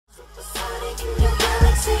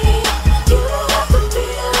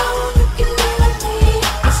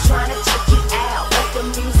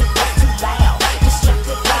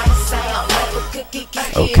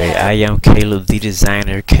Okay, I am Caleb the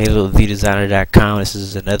Designer, calebthedesigner.com. This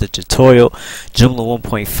is another tutorial, Joomla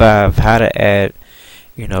 1.5, how to add,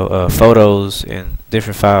 photos in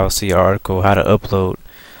different files to your article, how to upload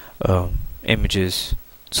images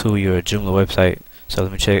to your Joomla website. So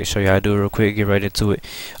let me show you how to do it real quick, get right into it.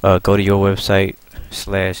 Go to your website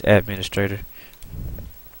 /administrator,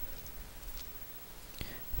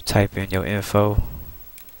 type in your info,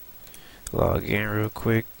 log in real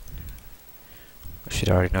quick. You should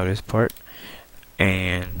already know this part,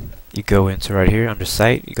 and you go into right here under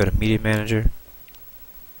site, you go to media manager,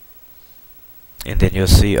 and then you'll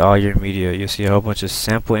see all your media. You'll see a whole bunch of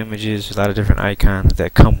sample images, a lot of different icons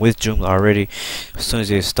that come with Joomla already. As soon as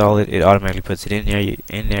you install it, it automatically puts it in there.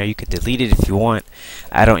 You can delete it if you want.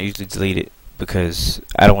 I don't usually delete it because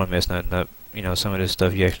I don't want to mess nothing up. Some of this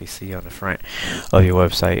stuff you actually see on the front of your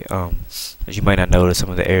website, you might not notice some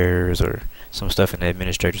of the errors or some stuff in the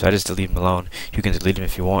administrator, so I just delete them alone. You can delete them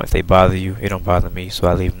if you want. If they bother you, it don't bother me, so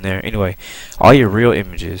I leave them there. Anyway, all your real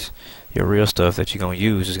images, your real stuff that you're going to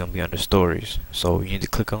use is going to be under stories. So you need to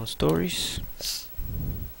click on stories,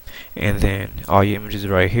 and then all your images are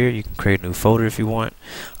right here. You can create a new folder if you want.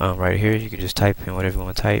 Right here you can just type in whatever you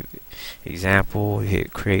want to type. Example,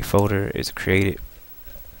 hit create folder, it's created.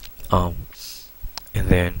 And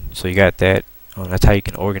then so you got that. That's how you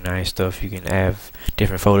can organize stuff. You can have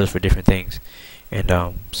different folders for different things. And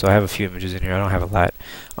so I have a few images in here. I don't have a lot.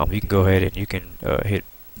 You can go ahead and you can hit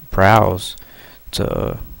browse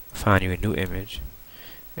to find you a new image.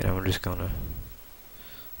 And I'm just gonna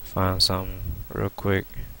find something real quick.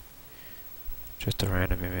 Just a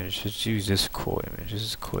random image. Just use this cool image. This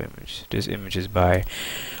is a cool image. This image is by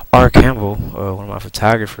R. Campbell, one of my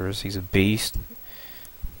photographers. He's a beast.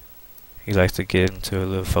 He likes to get into a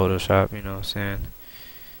little Photoshop, you know what I'm saying?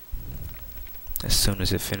 As soon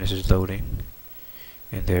as it finishes loading.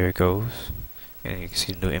 And there it goes. And you can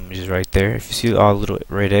see the new images right there. If you see all the little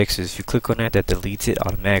red X's, if you click on that, that deletes it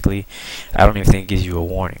automatically. I don't even think it gives you a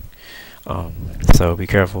warning. So be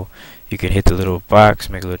careful. You can hit the little box,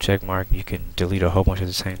 make a little check mark. You can delete a whole bunch at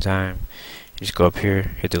the same time. You just go up here,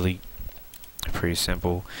 hit delete. Pretty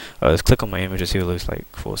simple. Let's click on my image and see what it looks like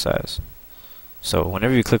full size. So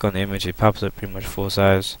whenever you click on the image, it pops up pretty much full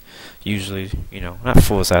size. Usually, not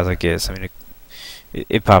full size, I guess. I mean,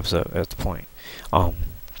 it pops up at the point.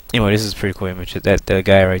 Anyway, this is a pretty cool image. That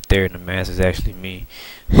guy right there in the mask is actually me.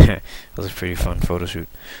 It was a pretty fun photo shoot.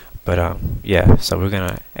 But yeah. So we're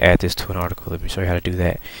gonna add this to an article. Let me show you how to do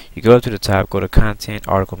that. You go up to the top, go to Content,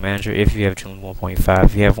 Article Manager. If you have Joomla 1.5,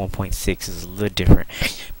 if you have 1.6, it's a little different.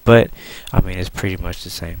 But I mean, it's pretty much the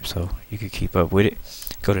same. So you can keep up with it.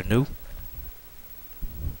 Go to New.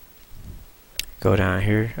 Go down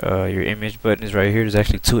here, your image button is right here. There's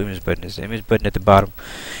actually two image buttons. There's the image button at the bottom,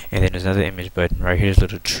 and then there's another image button right here. There's a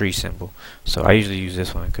little tree symbol. So I usually use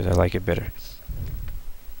this one because I like it better.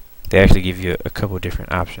 They actually give you a couple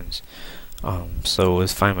different options. So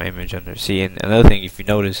let's find my image under. See, and another thing, if you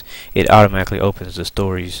notice, it automatically opens the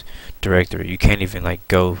stories directory. You can't even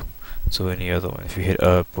go to any other one. If you hit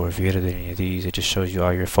up or if you hit any of these, it just shows you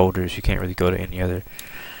all your folders. You can't really go to any other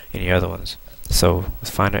ones. So let's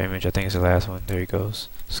find our image. I think it's the last one. There it goes.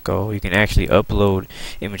 Skull. You can actually upload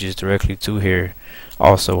images directly to here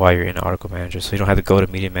also while you're in the article manager. So you don't have to go to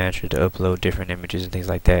media manager to upload different images and things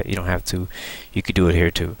like that. You don't have to. You could do it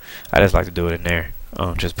here too. I just like to do it in there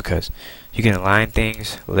just because you can align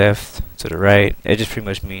things left to the right. It just pretty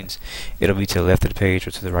much means it'll be to the left of the page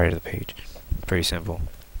or to the right of the page. Pretty simple.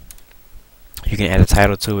 You can add a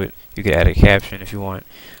title to it. You can add a caption if you want,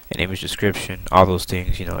 an image description, all those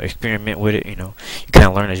things. Experiment with it. You kind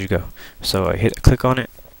of learn as you go. So click on it,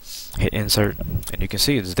 hit insert, and you can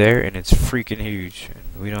see it's there, and it's freaking huge.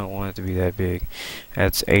 And we don't want it to be that big.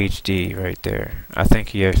 That's HD right there. I think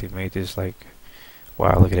he actually made this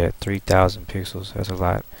wow, look at that, 3,000 pixels. That's a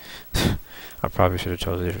lot. I probably should have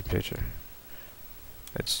chose a different picture.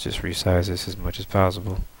 Let's just resize this as much as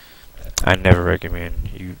possible. I never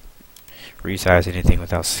recommend you resize anything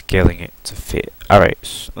without scaling it to fit.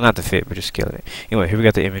 Alright, well, not to fit, but just scaling it. Anyway, here we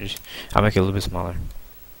got the image. I'll make it a little bit smaller.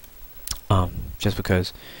 Just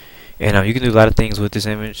because. And you can do a lot of things with this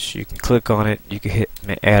image. You can click on it. You can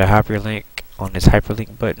add a hyperlink on this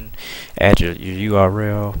hyperlink button. Add your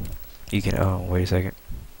URL. You can wait a second.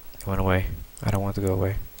 It went away. I don't want it to go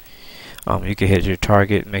away. You can hit your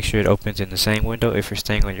target. Make sure it opens in the same window if you're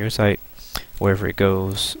staying on your site. Wherever it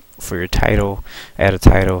goes for your title, add a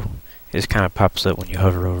title. It just kind of pops up when you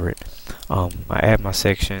hover over it. I add my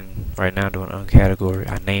section right now, doing uncategory.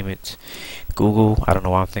 I name it Google. I don't know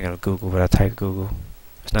why I'm thinking of Google, but I type Google.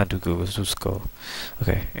 Let's not do Google, let's do Skull.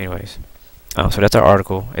 Okay, anyways. So that's our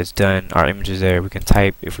article. It's done. Our image is there. We can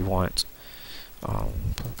type if we want. um,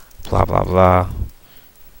 blah blah blah,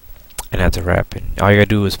 and that's a wrap. And all you gotta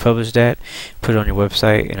do is publish that, put it on your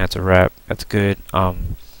website, and that's a wrap. That's good.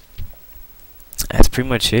 That's pretty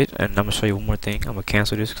much it. And I'm gonna show you one more thing. I'm gonna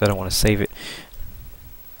cancel this because I don't want to save it.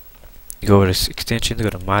 You go to extensions, go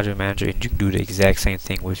to module manager, and you can do the exact same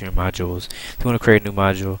thing with your modules. If you want to create a new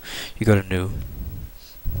module, you go to new,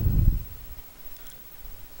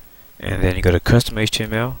 and then you go to custom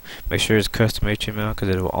HTML. Make sure it's custom HTML because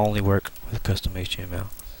it will only work with custom HTML.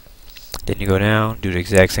 Then you go down, do the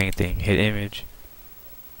exact same thing. Hit image.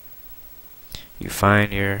 You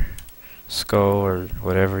find your skull or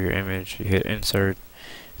whatever, your image. You hit insert.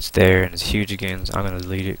 It's there and it's huge again. So I'm going to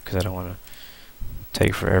delete it because I don't want to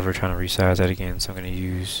take forever trying to resize that again. So I'm going to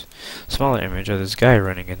use a smaller image of this guy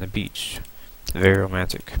running in the beach. Very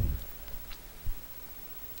romantic.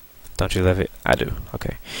 Don't you love it? I do.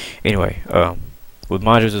 Okay. Anyway, with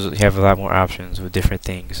modules, you have a lot more options with different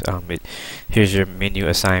things. Here's your menu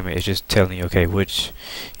assignment. It's just telling you, okay, which,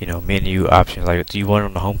 menu options. Like, do you want it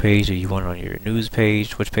on the home page? Do you want it on your news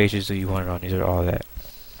page? Which pages do you want it on? These are all that.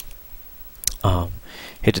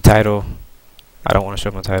 Hit the title. I don't want to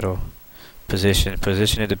show my title. Position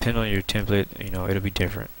it depending on your template. It'll be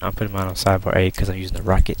different. I'm putting mine on sidebar A because I'm using the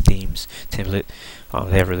Rocket Themes template.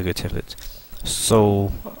 They have really good templates.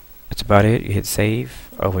 So that's about it. You hit save.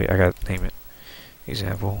 Oh wait, I gotta name it.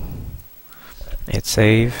 Example. Hit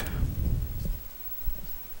save.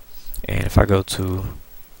 And if I go to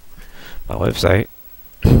my website,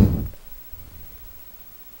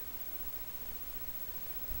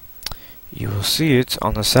 you will see it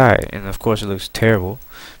on the side, and of course it looks terrible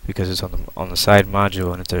because it's on the side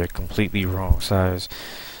module and it's a completely wrong size.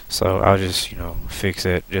 So I'll just fix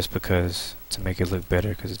it just because to make it look better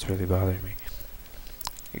because it's really bothering me.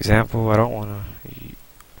 Example, I don't want to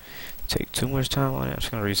take too much time on it. I'm just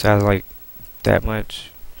gonna resize like that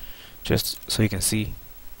much just so you can see.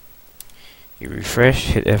 You refresh,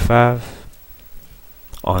 hit F5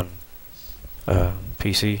 on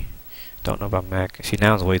PC. Don't know about Mac. See,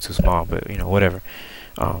 now it's way too small, but whatever.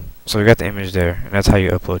 So we got the image there, and that's how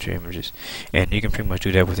you upload your images. And you can pretty much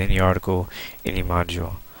do that with any article, any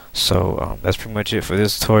module. So that's pretty much it for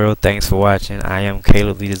this tutorial. Thanks for watching. I am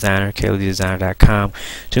Caleb the Designer, calebthedesigner.com,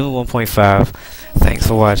 Joomla 1.5. Thanks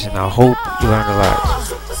for watching. I hope you learned a lot.